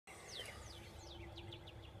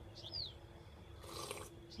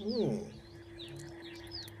Hmm.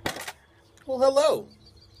 Well, hello.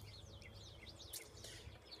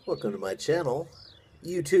 Welcome to my channel,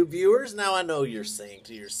 YouTube viewers. Now I know you're saying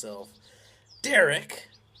to yourself, Derek,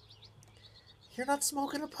 you're not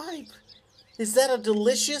smoking a pipe. Is that a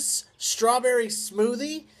delicious strawberry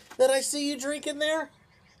smoothie that I see you drinking there?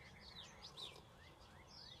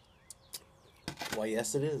 Why,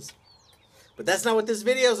 yes, it is. But that's not what this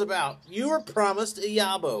video is about. You were promised a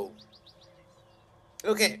YABO.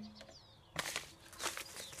 Okay.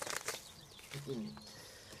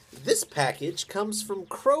 This package comes from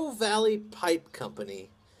Crow Valley Pipe Company.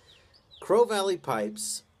 Crow Valley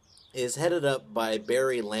Pipes is headed up by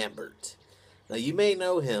Barry Lambert. Now, you may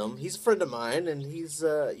know him. He's a friend of mine, and he's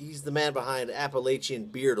the man behind Appalachian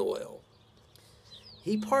Beard Oil.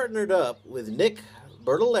 He partnered up with Nick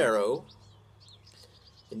Bertolero,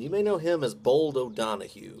 and you may know him as Bold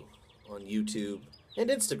O'Donohue on YouTube and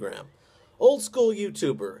Instagram. Old school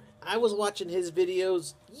YouTuber. I was watching his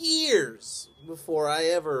videos years before I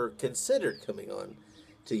ever considered coming on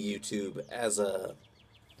to YouTube as a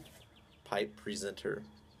pipe presenter.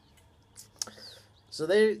 So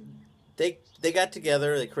they got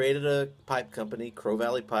together, they created a pipe company, Crow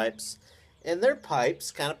Valley Pipes, and their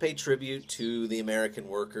pipes kind of pay tribute to the American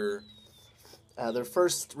worker. Their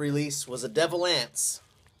first release was a Devil Ants,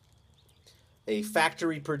 a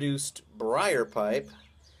factory-produced briar pipe,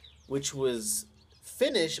 which is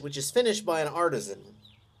finished by an artisan,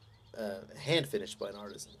 hand finished by an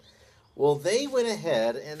artisan. Well, they went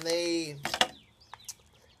ahead and they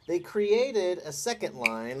created a second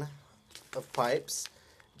line of pipes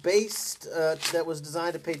that was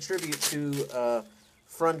designed to pay tribute to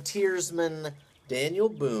frontiersman Daniel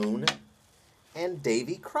Boone and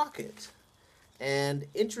Davy Crockett. And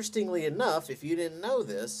interestingly enough, if you didn't know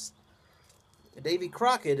this, Davy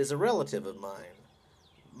Crockett is a relative of mine.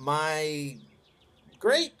 My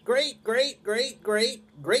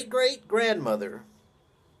great-great-great-great-great-great-great-grandmother,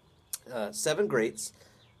 7 greats,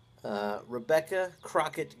 Rebecca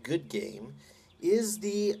Crockett Goodgame, is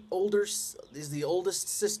the oldest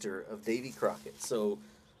sister of Davy Crockett. So,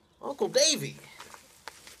 Uncle Davy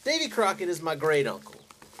Crockett is my great uncle.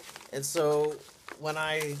 And so, when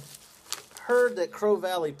I heard that Crow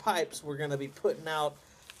Valley Pipes were going to be putting out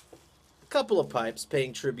a couple of pipes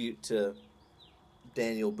paying tribute to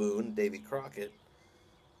Daniel Boone, Davy Crockett,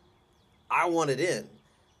 I wanted in.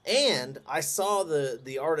 And I saw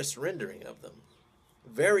the artist rendering of them.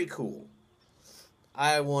 Very cool.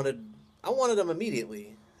 I wanted them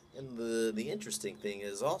immediately. And the interesting thing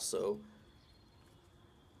is also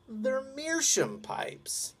they're Meerschaum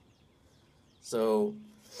pipes. So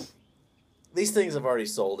these things have already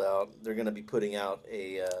sold out. They're going to be putting out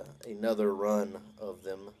another run of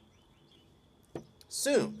them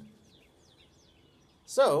soon.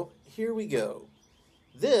 So, here we go.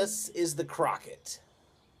 This is the Crockett.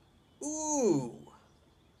 Ooh!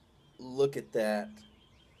 Look at that.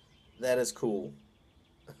 That is cool.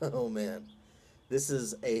 Oh, man. This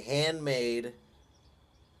is a handmade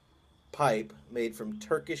pipe made from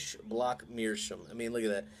Turkish block Meerschaum. I mean, look at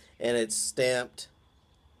that. And it's stamped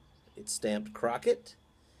Crockett.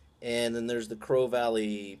 And then there's the Crow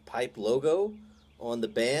Valley Pipe logo on the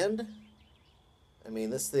band. I mean,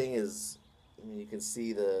 this thing is... I mean, you can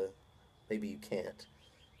see maybe you can't,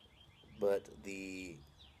 but the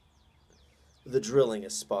drilling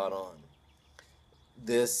is spot on.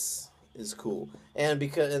 This is cool, and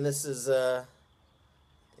this is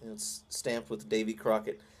it's stamped with Davy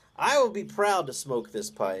Crockett. I will be proud to smoke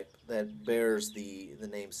this pipe that bears the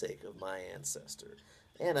namesake of my ancestor,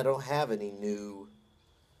 and I don't have any new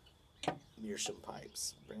Meerschaum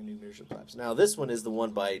pipes, brand new Meerschaum pipes. Now this one is the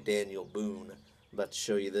one by Daniel Boone. I'm about to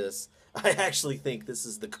show you this. I actually think this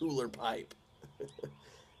is the cooler pipe.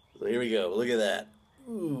 So here we go. Look at that.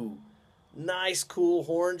 Ooh, nice, cool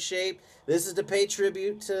horn shape. This is to pay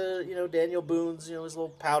tribute to Daniel Boone's his little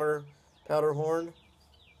powder horn.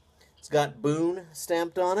 It's got Boone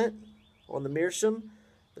stamped on it on the Meerschaum,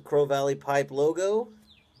 the Crow Valley Pipe logo,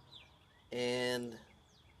 and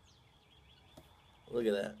look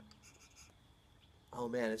at that. Oh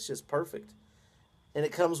man, it's just perfect. And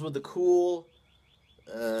it comes with the cool.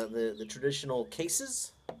 The traditional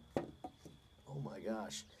cases. Oh my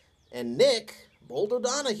gosh. And Nick, Bold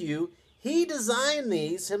O'Donohue, he designed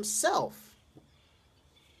these himself.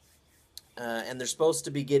 And they're supposed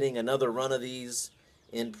to be getting another run of these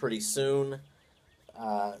in pretty soon.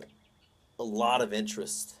 A lot of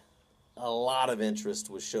interest. A lot of interest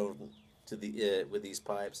was shown to with these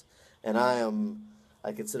pipes. And I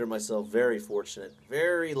consider myself very fortunate,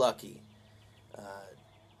 very lucky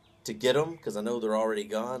to get them, because I know they're already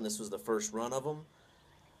gone. This was the first run of them.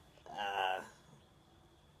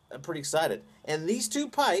 I'm pretty excited. And these two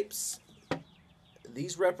pipes,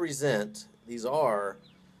 these are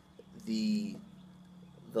the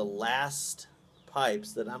last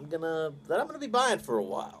pipes that I'm gonna be buying for a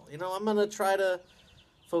while. You know, I'm gonna try to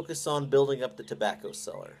focus on building up the tobacco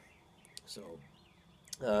cellar. So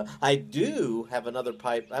I do have another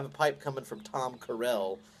pipe. I have a pipe coming from Tom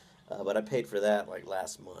Carell, but I paid for that like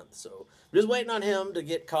last month. So I'm just waiting on him to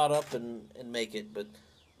get caught up and make it. But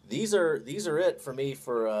these are it for me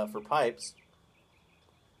for pipes.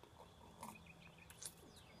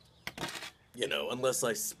 You know, unless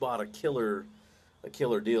I spot a killer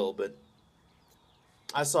deal. But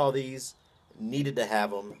I saw these, needed to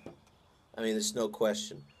have them. I mean, there's no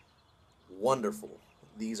question. Wonderful.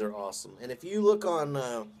 These are awesome. And if you look on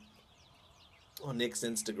Nick's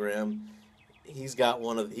Instagram,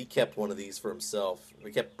 he kept one of these for himself.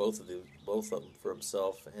 He kept both of them for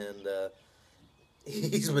himself, and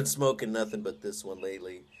he's been smoking nothing but this one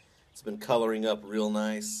lately. It's been coloring up real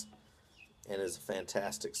nice, and is a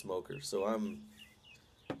fantastic smoker. So I'm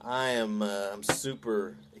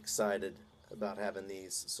super excited about having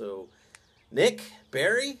these. So Nick,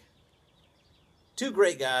 Barry, two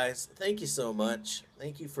great guys. Thank you so much.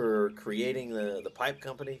 Thank you for creating the pipe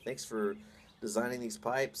company. Thanks for designing these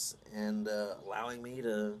pipes and allowing me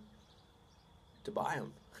to buy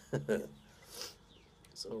them.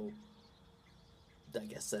 So I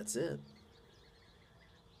guess that's it.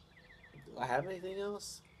 Do I have anything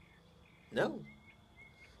else? No.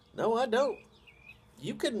 No, I don't.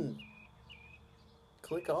 You can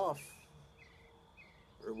click off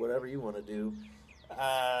or whatever you want to do.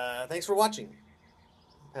 Thanks for watching.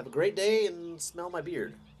 Have a great day and smell my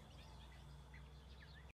beard.